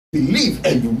believe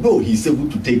and you know he's able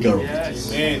to take care of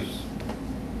it. Amen.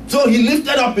 So he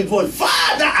lifted up his voice.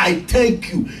 Father, I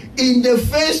thank you. In the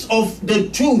face of the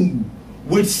tomb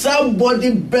with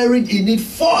somebody buried in it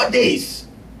 4 days,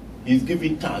 he's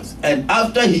giving thanks. And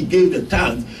after he gave the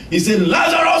thanks, he said,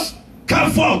 Lazarus,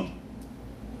 come forth.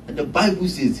 And the Bible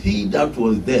says, he that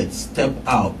was dead stepped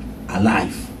out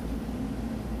alive.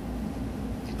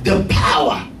 The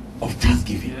power of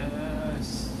thanksgiving. Yes.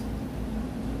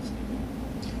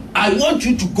 I want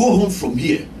you to go home from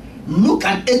here. Look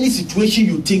at any situation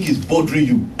you think is bothering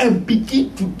you and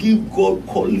begin to give God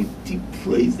quality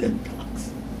praise and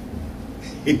thanks.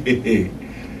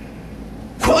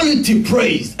 Quality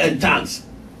praise and thanks.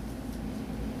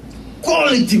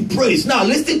 Quality praise. Now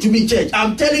listen to me, church.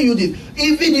 I'm telling you this.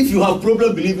 Even if you have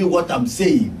problem believing what I'm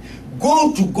saying,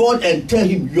 go to God and tell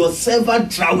him, your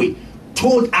servant Trawick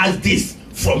told us this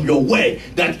from your word,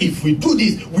 that if we do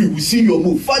this, we will see your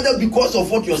move. Father, because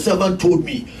of what your servant told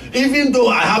me, even though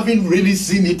I haven't really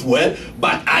seen it well,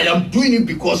 but I am doing it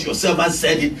because your servant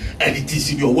said it and it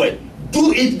is in your word.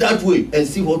 Do it that way and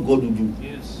see what God will do.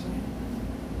 Yes.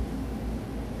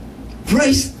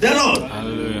 Praise the Lord.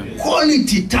 Hallelujah.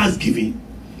 Quality thanksgiving.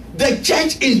 The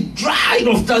church is dried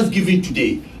of thanksgiving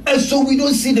today, and so we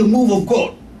don't see the move of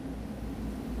God.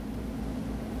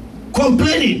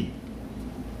 Complaining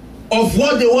of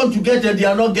what they want to get and they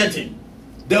are not getting.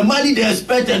 The money they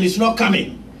expect and it's not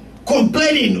coming.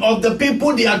 Complaining of the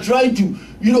people they are trying to,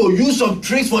 use some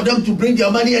tricks for them to bring their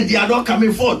money and they are not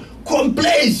coming forth.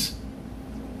 Complaints.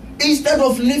 Instead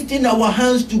of lifting our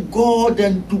hands to God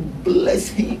and to bless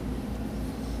him.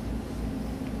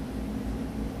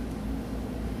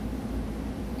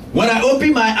 When I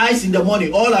open my eyes in the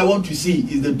morning, all I want to see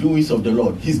is the doings of the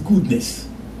Lord. His goodness.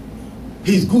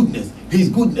 His goodness. His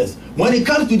goodness. When it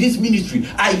comes to this ministry,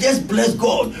 I just bless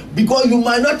God, because you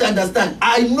might not understand.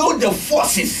 I know the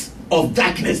forces of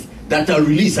darkness that are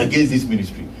released against this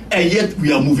ministry, and yet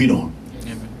we are moving on.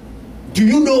 Amen. Do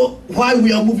you know why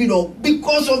we are moving on?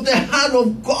 Because of the hand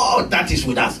of God that is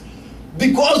with us.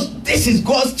 Because this is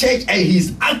God's church and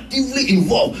he's actively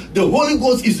involved. The Holy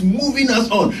Ghost is moving us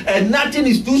on, and nothing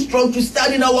is too strong to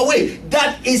stand in our way.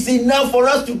 That is enough for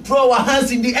us to throw our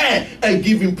hands in the air and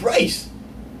give him praise.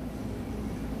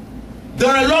 There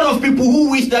are a lot of people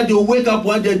who wish that they'll wake up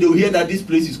one day and they'll hear that this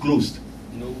place is closed.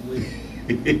 No way.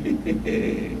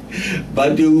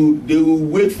 But they will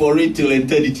wait for it till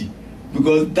eternity,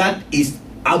 because that is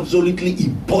absolutely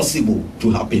impossible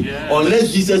to happen. Yes.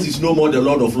 Unless Jesus is no more the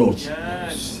Lord of Lords.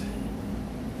 Yes.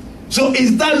 So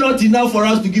is that not enough for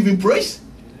us to give him praise?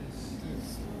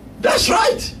 Yes. That's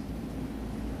right.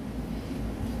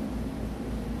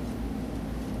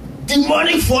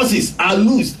 Demonic forces are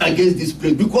loosed against this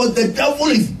place because the devil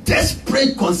is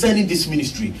desperate concerning this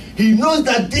ministry. He knows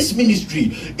that this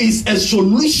ministry is a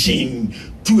solution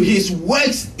to his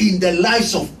works in the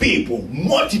lives of people,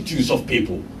 multitudes of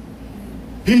people.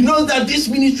 He knows that this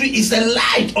ministry is a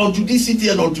light unto this city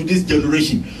and unto this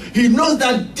generation. He knows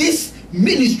that this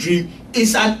ministry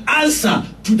is an answer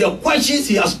to the questions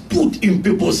he has put in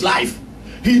people's life.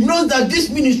 He knows that this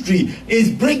ministry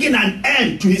is bringing an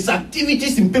end to his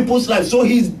activities in people's lives. So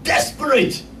he's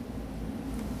desperate.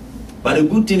 But the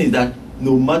good thing is that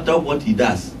no matter what he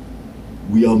does,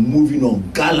 we are moving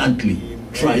on gallantly,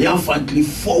 triumphantly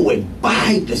forward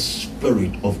by the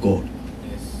Spirit of God.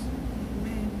 Yes.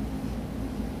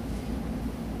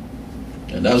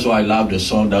 And that's why I love the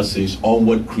song that says,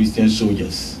 "Onward Christian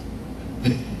Soldiers."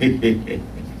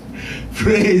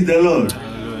 Praise the Lord.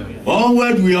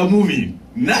 Onward we are moving.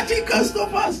 Nothing can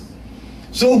stop us.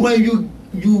 So when you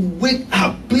wake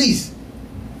up, please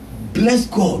bless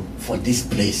God for this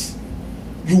place.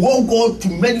 You want God to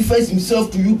manifest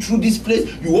himself to you through this place.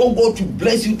 You want God to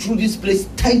bless you through this place.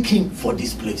 Thank him for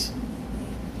this place.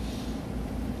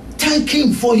 Thank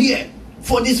him for here,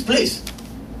 for this place.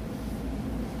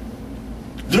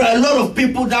 There are a lot of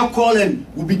people that call and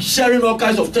will be sharing all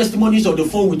kinds of testimonies on the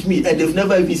phone with me, and they've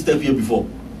never even stepped here before.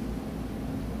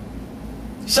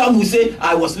 Some will say,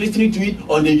 I was listening to it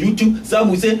on the YouTube. Some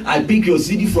will say, I picked your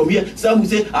CD from here. Some will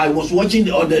say, I was watching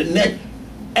it on the net.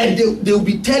 And they will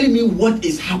be telling me what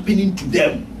is happening to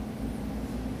them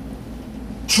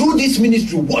through this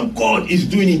ministry, what God is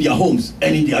doing in their homes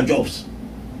and in their jobs.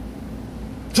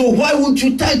 So why won't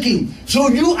you thank him? So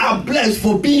you are blessed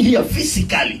for being here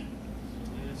physically.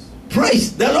 Yes.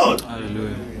 Praise the Lord.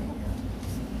 Hallelujah.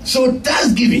 So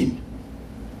thanksgiving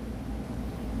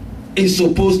is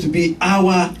supposed to be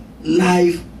our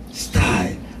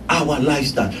lifestyle. Our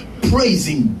lifestyle.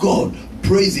 Praising God.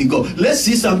 Praising God. Let's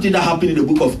see something that happened in the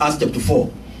book of Acts chapter 4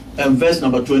 and verse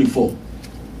number 24.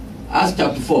 Acts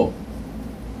chapter 4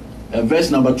 and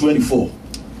verse number 24.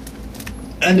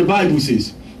 And the Bible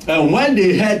says, and when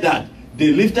they heard that,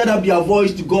 they lifted up their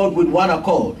voice to God with one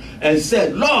accord and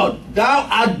said, Lord, thou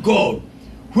art God,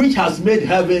 which has made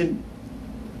heaven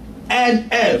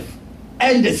and earth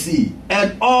and the sea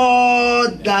and all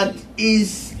that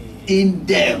is in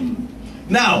them.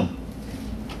 Now,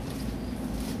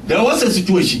 there was a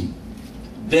situation.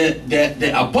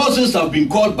 The apostles have been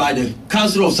called by the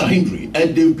Council of Sanhedrin,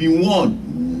 and they've been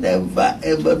warned never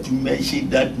ever to mention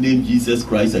that name Jesus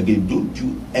Christ again. Don't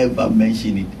you ever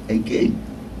mention it again.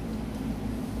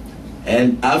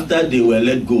 And after they were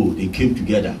let go, they came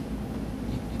together.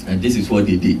 And this is what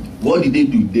they did. What did they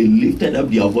do? They lifted up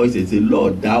their voice and said,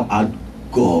 Lord, thou art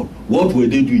God. What were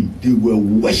they doing? They were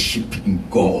worshiping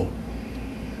God.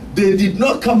 They did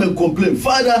not come and complain,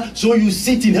 Father, so you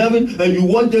sit in heaven and you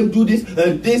want them to do this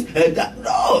and that.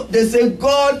 No, they say,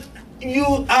 God,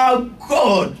 you are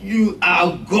God. You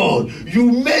are God. You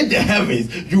made the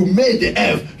heavens, you made the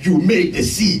earth, you made the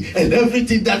sea and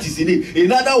everything that is in it.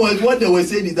 In other words, what they were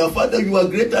saying is that, Father, you are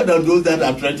greater than those that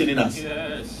are threatening us.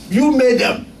 Yes. You made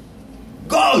them.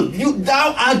 God,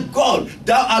 thou art God,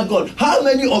 thou art God. How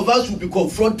many of us will be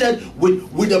confronted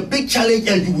with a big challenge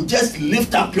and you will just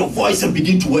lift up your voice and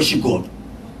begin to worship God?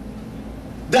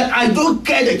 That I don't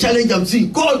care the challenge I'm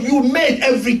seeing. God, you made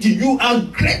everything. You are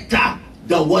greater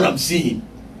than what I'm seeing.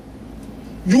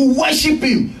 You worship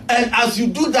him, and as you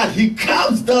do that, he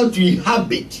comes down to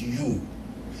inhabit you.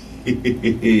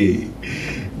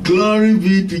 Glory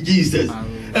be to Jesus.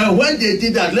 And when they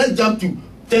did that, let's jump to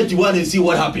 31 and see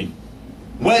what happened.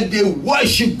 When they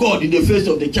worship God in the face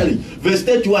of the challenge. Verse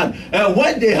 31. And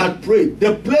when they had prayed,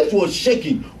 the place was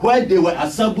shaking while they were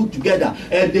assembled together,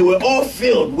 and they were all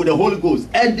filled with the Holy Ghost,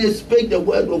 and they spake the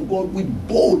word of God with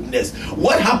boldness.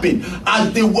 What happened?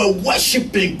 As they were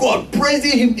worshiping God,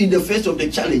 praising him in the face of the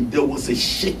challenge, there was a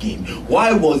shaking.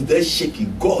 Why was there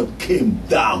shaking? God came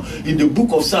down. In the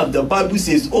book of Psalms, the Bible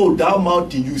says, oh, thou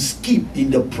mountain, you skip in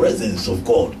the presence of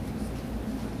God.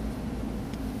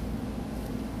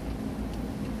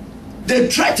 They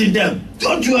threatened them.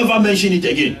 Don't you ever mention it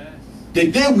again.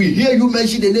 The day we hear you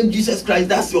mention the name Jesus Christ,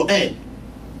 that's your end.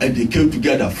 And they came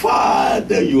together.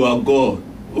 Father, you are God.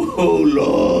 Oh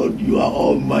Lord, you are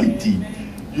almighty.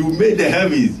 You made the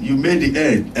heavens, you made the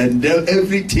earth, and then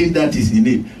everything that is in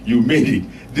it, you made it.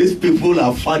 These people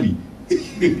are funny.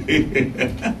 You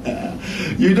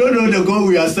don't know the God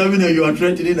we are serving and you are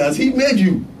threatening us. He made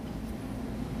you.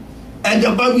 And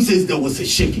the Bible says there was a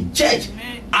shaking. Church,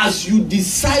 as you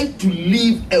decide to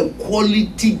live a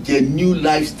quality, genuine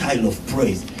lifestyle of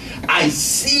praise, I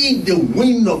see the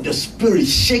wind of the Spirit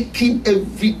shaking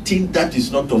everything that is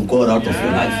not of God out of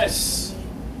your life.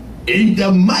 In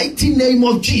the mighty name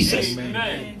of Jesus.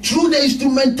 Amen. Through the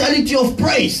instrumentality of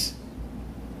praise.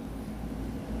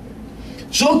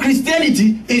 So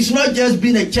Christianity is not just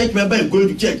being a church member and going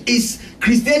to church.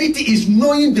 Christianity is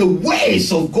knowing the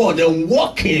ways of God and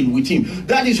walking with him.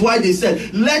 That is why they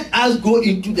said, let us go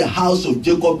into the house of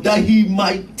Jacob, that he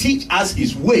might teach us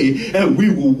his way and we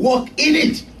will walk in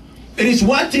it. It is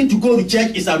one thing to go to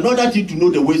church, it's another thing to know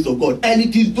the ways of God. And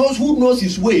it is those who knows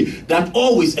his way that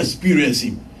always experience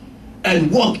him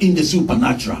and walk in the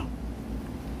supernatural.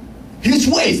 His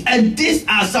ways, and these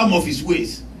are some of his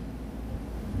ways.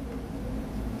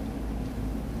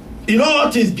 In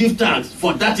all things give thanks,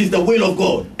 for that is the will of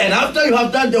God. And after you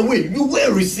have done the will, you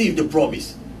will receive the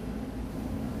promise.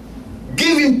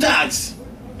 Give him thanks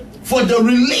for the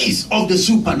release of the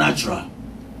supernatural.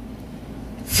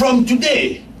 From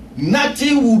today,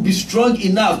 nothing will be strong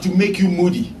enough to make you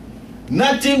moody.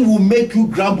 Nothing will make you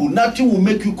grumble. Nothing will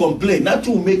make you complain.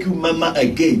 Nothing will make you murmur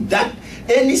again. That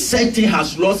any Satan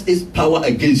has lost its power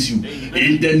against you. Amen.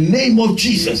 In the name of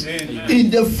Jesus. Amen. In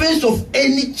the face of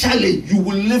any challenge, you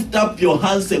will lift up your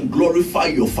hands and glorify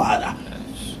your Father.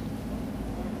 Yes.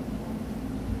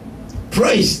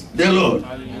 Praise the Lord.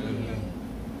 Hallelujah.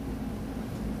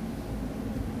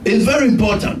 It's very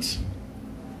important.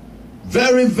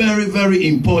 Very, very, very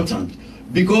important.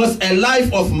 Because a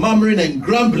life of murmuring and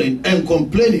grumbling and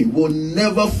complaining will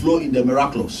never flow in the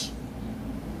miraculous.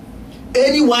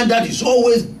 Anyone that is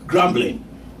always grumbling,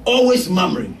 always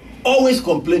murmuring, always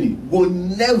complaining will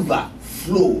never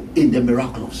flow in the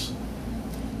miraculous.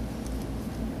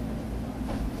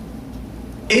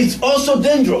 It's also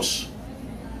dangerous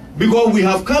because we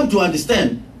have come to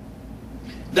understand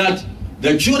that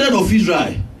the children of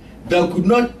Israel that could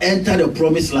not enter the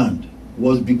promised land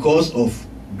was because of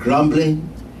grumbling,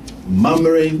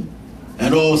 murmuring,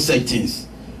 and all such things.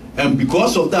 And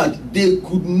because of that, they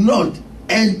could not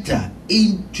enter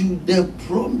into the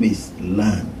promised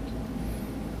land.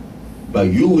 But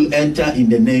you will enter in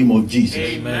the name of Jesus.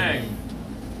 Amen.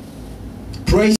 Praise